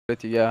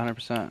with you, yeah,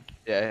 100%.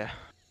 Yeah.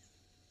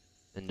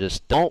 And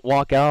just don't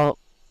walk out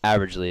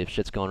averagely if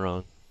shit's going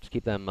wrong. Just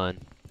keep that in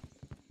mind.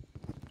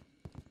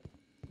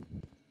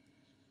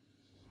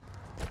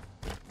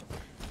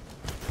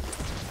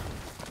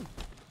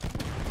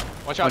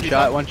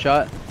 One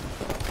shot.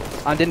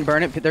 I didn't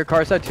burn it. Their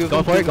car side, two of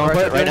them. Go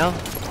for it right now.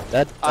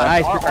 Dead.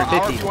 Nice,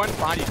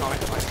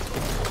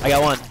 I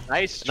got one.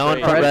 Nice. No one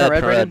front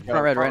red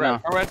right now.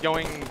 Front red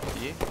going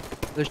B.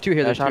 There's two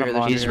here,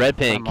 He's red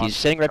pink. He's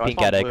sitting red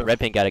pink at it. Red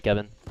pink at it,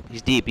 Kevin.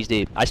 He's deep.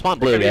 I spawned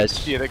blue,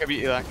 guys. Yeah, they could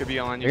be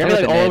on you. You're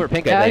gonna be like all over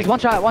pink, I think. He's one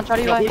shot,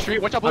 Eli.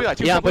 Watch out, blue light.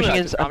 Yeah, I'm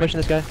pushing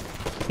this guy.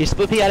 He's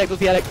blue P attic,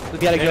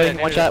 going.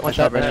 One shot,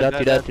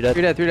 two dead.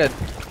 Three dead.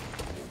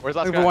 Where's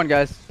last Looking guy? for one,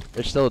 guys.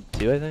 There's still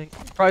two, I think.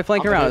 Probably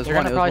flanking around. They're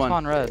gonna probably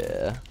spawn red.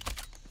 Yeah.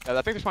 Yeah,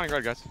 I think they're spawning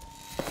red, guys.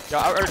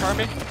 Yeah, red car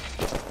me.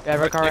 Yeah,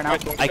 red car right now.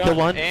 I killed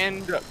one.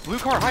 And blue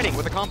car hiding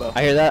with a combo.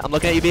 I hear that. I'm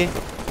looking at you, B.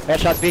 I got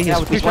shots, B.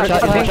 He's one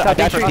shot. I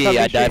died from P.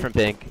 I died from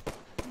pink.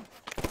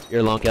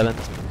 You're alone, Kevin.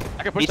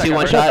 I can push P2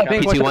 one shot.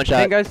 P2 one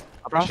shot. Guys.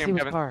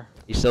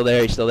 He's still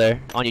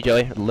there. On you,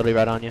 Joey. Literally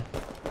right on you.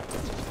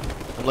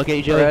 I'm looking at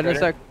you, Joey. Red in a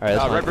sec.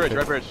 Alright,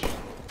 red bridge.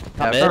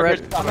 Top mid.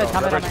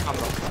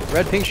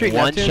 Red pink streak.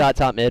 One shot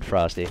top mid,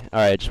 Frosty.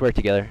 Alright, just work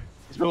together.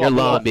 You're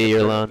alone, B.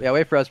 You're alone. Yeah,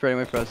 wait for us, Brady.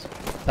 Wait for us.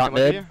 Top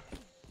mid.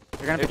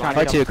 They're gonna be trying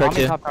Car two.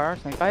 top car,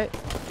 snake fight.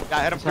 Yeah,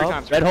 I hit him 3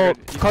 times. Red hole.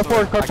 Car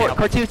 4.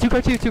 Car 2 in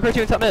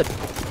top mid.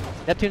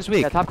 Neptune's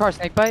weak. Yeah, top car,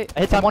 snake fight. I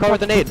hit top car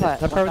with a nade.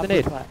 Top car with a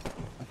nade. I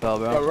fell,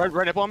 bro. Yo,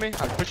 red nip on me.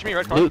 Push me,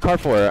 red car. Loot car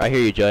 4. I hear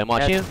you, Joey. I'm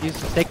watching you.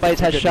 Snake bites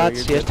has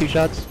shots. He has 2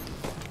 shots.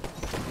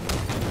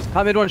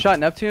 Top mid one shot.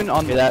 Neptune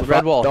on the that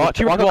red wall. Walk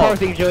a car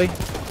with you, Joey.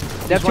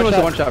 Neptune was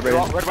the one shot, Brady.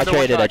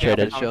 I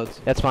traded.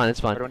 Shields. That's fine.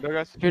 He's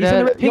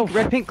in the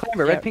red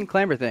pink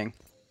clamber thing.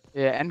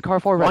 Yeah, and car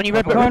 4 red. On you,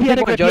 repeat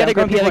attic,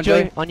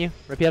 Joey. On you.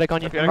 Repeat attic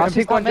on you. I'm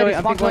pink one, Joey.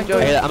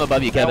 I'm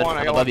above you, Kevin.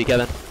 I'm above you,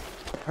 Kevin.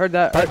 Heard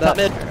that.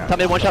 Top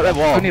mid, one shot, red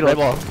wall. Red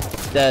wall.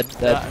 Dead.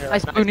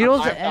 Nice blue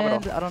needles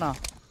and I don't know.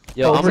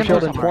 Yo, I'm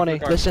shield in 20.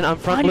 Listen, I'm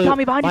front blue.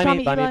 Behind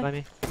you, Tommy.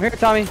 I'm here,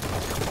 Tommy.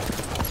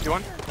 You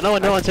won? No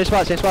one. Same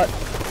spot.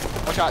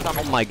 One shot,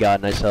 Tommy. Oh my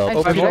god, nice help.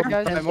 Over here.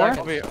 More?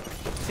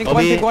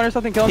 Pink one or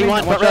something. Kill me.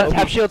 P1, front red,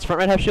 half shields.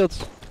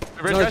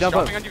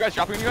 Dropping on you guys.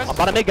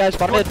 Bottom mid, guys.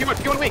 Bottom mid.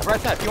 P1 weak, right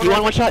side.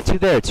 P1 one shot, 2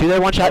 there. 2 there,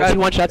 1 shot, 2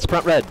 1 shots,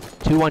 front red.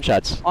 2 1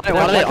 shots. On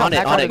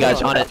it,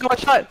 guys, on it. One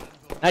shot.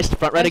 Nice,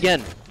 front red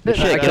again. Good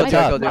shit, get get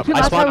up top.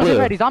 I spawned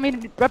blue. He's on me,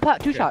 red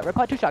plat, 2 shot,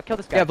 kill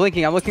this guy. Yeah,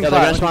 blinking, I'm looking. Yeah,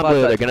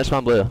 they're gonna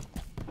spawn blue.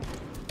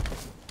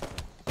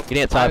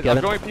 Getting at top,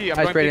 Kevin. I'm going P,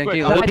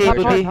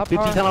 Blue P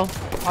tunnel.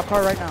 Top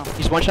car right now.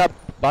 He's one shot,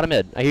 bottom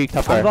mid. I hear you,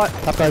 top car.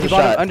 Top car's a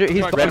shot.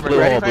 He's red,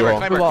 blue hole.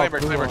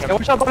 Yeah,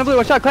 one shot, bottom blue,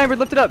 one shot, clambered,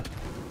 lift it up.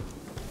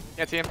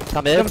 Can't see him.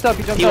 Top mid.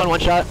 P1 one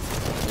shot.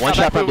 One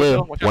shot from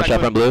blue. One shot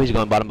from blue. He's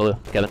going bottom blue,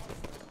 Kevin.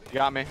 You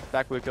got me.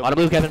 Back blue, kill. Bottom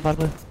blue, Kevin.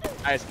 Bottom blue.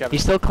 Nice, Kevin.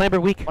 He's still clamber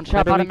weak. One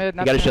shot bottom mid.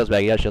 You got his shields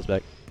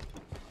back.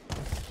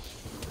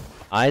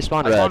 I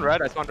spawned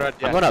red. I spawned red.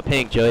 Yeah. I'm going up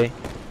pink, Joey.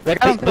 Red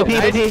pink. Blue P.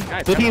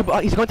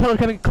 He's going tunnel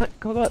coming.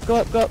 Go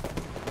up.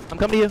 I'm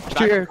coming to you. There's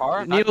 2 here.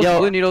 Needles,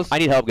 blue needles. I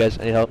need help, guys.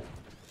 Yeah,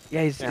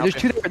 there's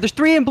 2 there. There's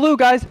 3 in blue,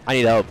 guys. I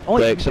need help.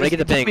 Quick, so make it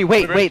the pink.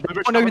 Wait. They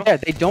don't know you're there.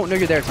 They don't know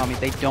you're there, Tommy.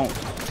 They don't.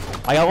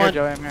 I got one.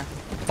 Joey, I'm here.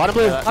 Bottom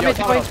blue.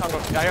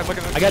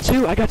 I got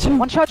 2.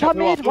 One shot top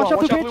mid. One shot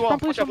blue bridge.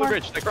 Front blue.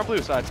 Like front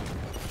blue side.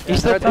 He's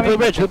still blue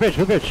bridge.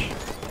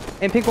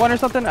 In pink one or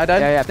something? I died.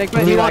 Yeah. Thank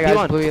Blue you.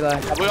 Eli. Blue Eli.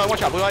 Blue eye, one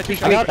shot. Blue eye, 2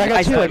 shots. I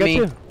got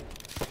 2.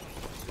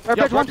 Red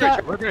bridge, one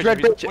shot.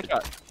 Red bridge. One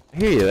shot. I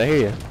hear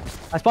you.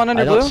 I spawned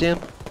under I blue. don't see him.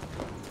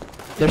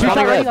 There's Two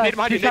probably shot red.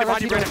 Nade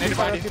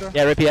behind you.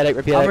 Yeah, repeat attic.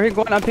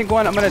 I'm pink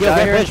one. I'm gonna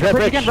die here.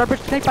 Red bridge.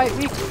 Snake bite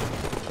weak.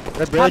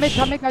 Red bridge.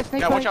 Top mid, guys,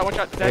 snake Yeah, fight. one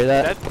shot. Hear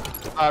that?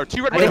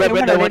 2 red Red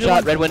window, one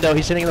shot. Red window.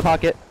 He's sitting in the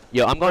pocket.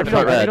 Yo, I'm going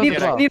front red.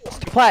 Needles,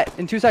 plat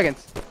in 2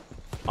 seconds.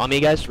 On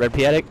me, guys. Red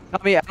P attic.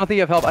 Not me. I don't think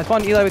you have help. I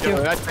spawned Eli with you.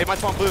 They might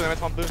spawn blue.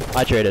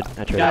 I traded.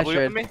 Yeah, Blue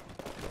with me.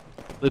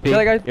 Blue P. Kill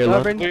that guy. You're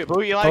alone.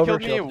 Blue Eli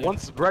killed me.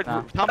 One's red.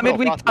 Top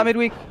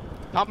midweek.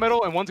 Top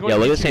middle and one's going. Yeah,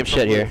 look at the same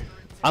shit here.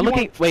 I'm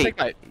looking. Wait.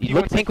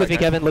 Look pink with me,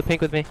 Kevin. Look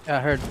pink with me. Yeah,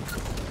 I heard.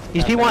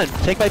 He's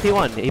P1. Take by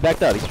P1. He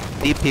backed up. He's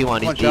deep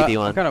P1. He's deep I'm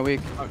P1. kind of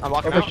weak. I'm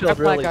walking out. Red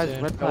flag,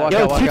 guys. Red flag.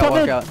 Yo, 2 top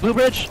mid. Blue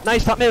bridge.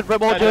 Nice top mid.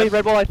 Red wall, Joey.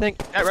 Red wall, I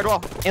think. Yeah, red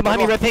wall. And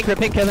behind me, red pink,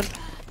 Kevin.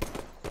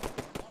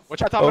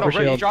 Watch out top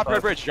middle. Drop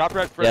red bridge. Drop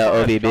red. Yeah,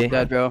 OVB.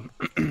 Dead, bro.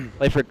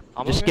 Wait for.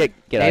 Just get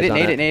eyes on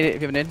it. Nade it.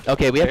 If you have a nade.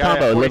 Okay, we have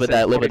combo. Live with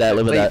that.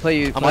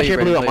 I'm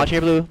watching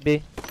your blue.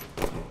 B.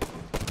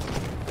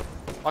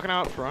 Walking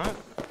out front.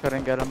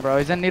 Couldn't get him, bro.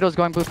 He's in needles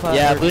going blue flag.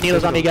 Yeah, blue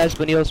needles on me, guys.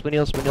 Blue needles. Hit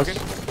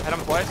him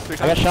twice. 3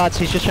 times. I got shots.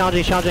 He's just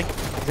challenging. He's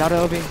out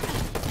of OB.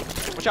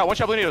 One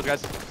shot blue needles,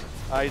 guys.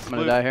 He's I'm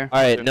gonna die here.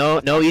 Alright,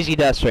 no easy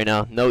deaths right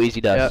now. No easy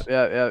deaths.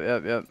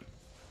 Yep.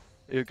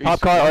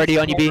 Top car already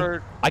on you, B.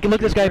 I can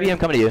look this guy, B. I'm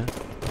coming to you.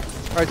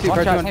 Car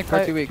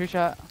 2 weak. Two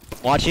shot.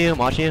 Watching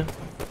you.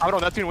 I don't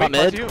know, Neptune, Top wait,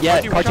 mid. Car2.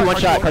 Yeah, Car2 one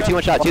shot. Car2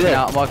 one shot. Two there.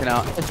 I'm walking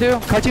out. There's two.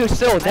 Car2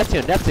 still.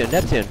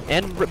 Neptune.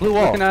 And blue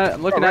wall.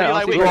 I'm looking at it.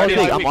 I don't see Blue it. wall's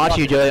big. I'm watching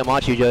you, Joey. I'm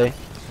watching you, Joey.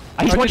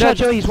 He's one shot,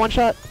 Joey. He's one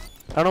shot.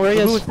 I don't know where he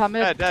Boo is. is top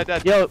mid.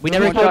 Dead. Yo, we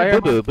never one shot killed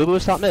here. Boo Boo. Boo Boo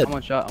was top mid. I'm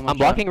one shot. I'm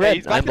blocking Yeah, red.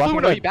 he's back I'm to blue blocking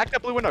window. He red. backed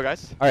up blue window,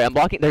 guys. Alright, I'm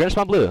blocking. They're gonna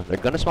spawn blue. They're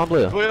gonna spawn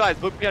blue. Blue lights,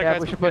 blue panic, Yeah,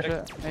 guys. we should blue push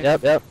panic.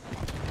 it. Yep.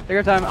 Take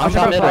your time. I'm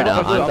top mid right now.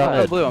 I'm top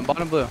mid. Blue. I'm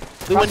bottom blue. Blue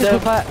Frosty window. blue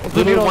flat.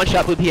 Blue needles. one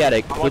shot. Blue P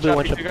attic. Blue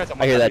one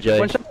shot. I hear that, Joey.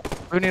 One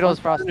shot. Blue needles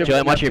Frosty. Joey,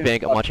 I'm watching your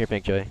pink. I'm watching your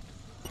pink, Joey.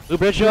 Blue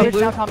bridge, Blue Joey.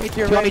 bridge now, Tommy, to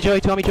your Two on me, right.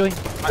 Joey. Two on me, Joey.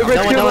 Blue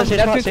bridge, No one, two, same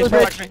Neptune's spot,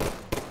 blue same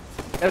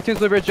bridge. Neptune's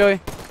blue bridge, Joey.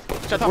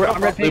 Shut I'm up,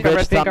 red Blue pink. I'm bridge,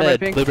 red pink. top I'm red mid.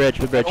 pink. Blue bridge,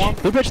 blue bridge. Go on.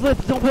 Blue bridge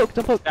live. Don't poke,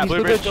 don't poke. Yeah, He's blue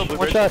blue bridge, bridge. blue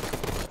One bridge. shot.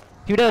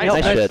 Two dead. Nice,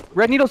 Nice Nice. shit.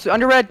 Red needles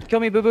under red. Kill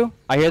me, boo boo.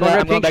 I hear Go that.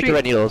 red I'm going pink back to street.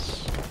 red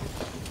needles.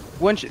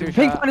 Pink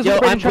shot. one is Yo,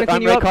 red I'm trying to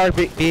clean you red up. card.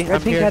 B. Red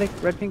I'm pink here. attic.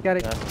 Red pink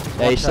attic.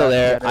 Yeah, he's still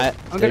there.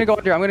 I'm gonna go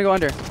under. I'm gonna go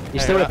under.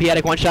 He's still red P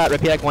attic. One shot.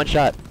 Red P attic. One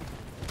shot.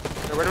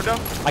 Red window.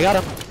 I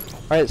got him.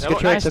 Alright, it's No, good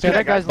trade. nice, It's good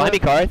okay. guys, Behind me,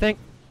 car, I think.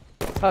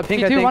 Pink, I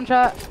P2 think. one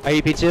shot. Are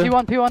you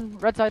P2?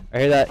 P1 red side. I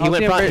hear that. He I'll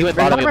went see him front. He red- went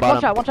red bottom. He Bottom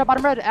red bottom. one shot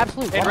bottom red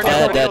absolute. Hey, One red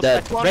shot. Dead,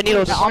 dead. Red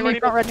needles. Yeah, on me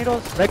front red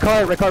needles. Red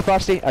car,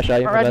 Frosty. I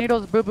shot you. Front red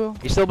needles boo boo.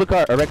 He's still blue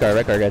car. Or red car,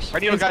 guys.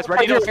 Red needles, guys. Red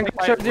Right here, needles.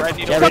 right here. Red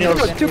Yeah, needles. red Two,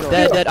 needles. two, two.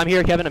 Dead. I'm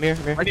here, Kevin. I'm here.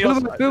 Red Blue, needles.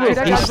 blue, blue. He's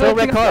I'm still red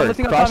looking card. I'm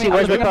looking up Frosty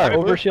Tommy. was I'm red looking up card.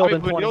 Tommy. Overshield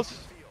and Blue 20. needles.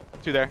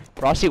 Two there.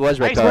 Frosty was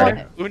red He's car.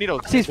 one. Blue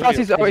needles. Frosty's, Blue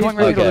Frosty's, needles. oh, he's Red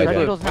blue. okay, needles, okay. red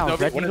needles now. One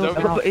Red is needles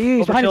over. now.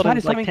 He's behind us, Overshield in behind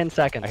us, like Tommy. 10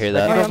 seconds. I hear Red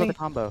that. needles with the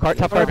combo. Car,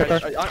 top car, car.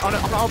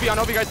 On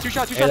OB, guys. Two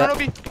shot Hear on that. OB.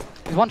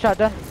 He's one shot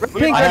done. Red I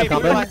pink, have red pink,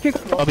 combo. red pink. Oh,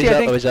 Frosty, he's I up.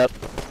 think. Oh, he's up.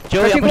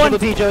 Joey, I'm Frosty pushing one. the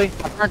P, Joey.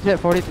 I burnt it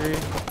 43.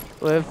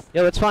 Live.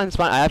 Yo, it's fine, it's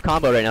fine. I have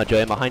combo right now,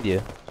 Joey. I'm behind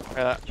you.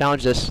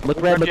 Challenge this.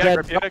 Look red, look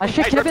red. I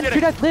shit Kevin,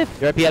 shoot at live.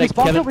 You're a P We attic,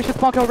 spawned Kevin. kill, we should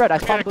spawn kill red. I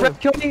spawned blue. Red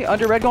kill me.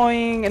 Under red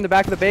going in the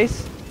back of the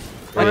base.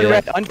 I Under hear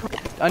red,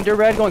 that. under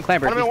red going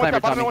clamber. He's clamber,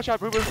 Bottom Tommy. one shot.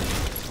 Blue. Hear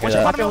One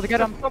that. shot. Able to get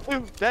him. Blue.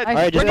 Dead. Nice.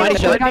 Alright, just Red find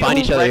each needles, other. red Find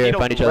each other here. needles,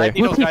 Find each other. red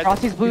Blue needles, P, guys.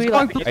 Frosty's blue. He's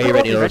going Red I hear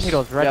red needles,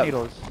 needles. red Yep.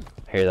 needles.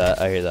 I hear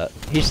that. I hear that.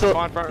 He's Go still.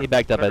 on front. He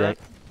backed up, I Red, think.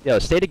 Yo,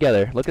 stay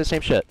together. Look at the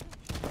same shit.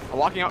 I'm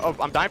walking out. Oh,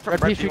 I'm dying from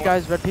Red P street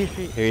guys, red P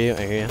street. Hear you.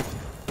 I hear you.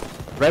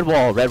 Red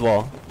wall. Red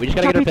wall. We just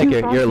gotta get a Copy pick two, here.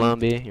 You're Frosty. alone,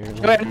 B. You're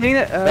Go ahead, alone. hitting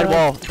it. Red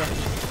wall.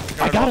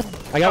 I got him.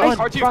 I got one.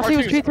 Frosty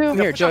was tree too. I'm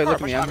here, Joey,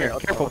 look at me. I'm here.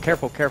 Careful,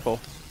 careful, careful.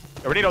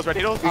 Red needles. I'm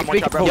one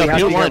Speak shot, for bro. me. Yo, have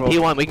to be P1. careful.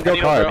 P1. We can go Red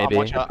needles, car, bro. I'm maybe.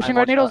 one shot. Pushing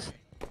red needles.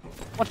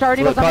 One star red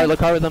needles Look on car. me. Look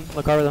car with them.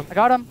 Look car with them. I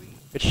got him.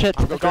 Good shit.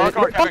 Go car,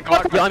 Kevin.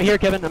 Yo, I'm here,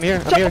 Kevin. I'm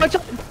here. I'm here.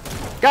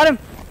 Got him.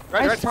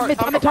 Nice. Top mid,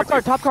 top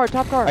card.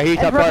 I hear you, And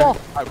top red card.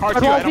 wall. Car Red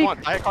two. wall I don't peak.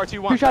 want. I had car two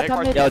Two one. shot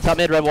top mid. Yo, top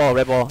mid, red wall,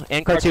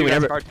 and car Car two. two, We guys,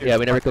 never. car two. Yeah,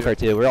 we never kill car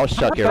two. We're all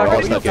stuck here. We're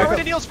all stuck here.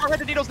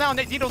 Red needles now.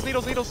 Needles.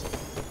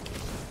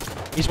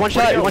 He's one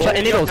shot. One shot.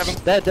 And needles.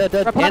 Dead. Red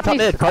And flag, top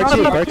mid. please. Car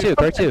two.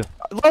 Car two.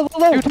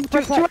 Low.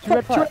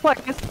 Two red flag.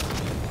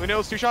 Blue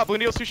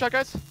needles. Two shot,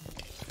 guys.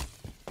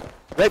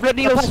 Red Red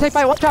needles. flag, take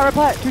fight. One shot red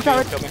flag. Two shot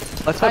red.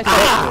 Let's Nice.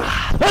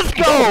 go. Let's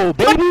go,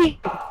 baby.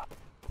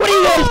 What are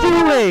you guys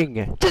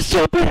doing? Just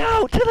jump it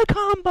out to the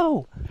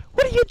combo.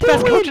 What are you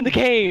Best coach doing? in the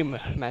game.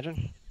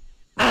 Imagine.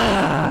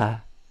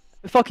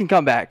 Fucking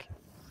come back.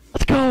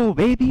 Let's go,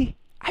 baby.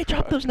 I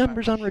drop those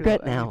numbers on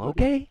regret now,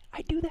 okay?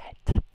 I do that.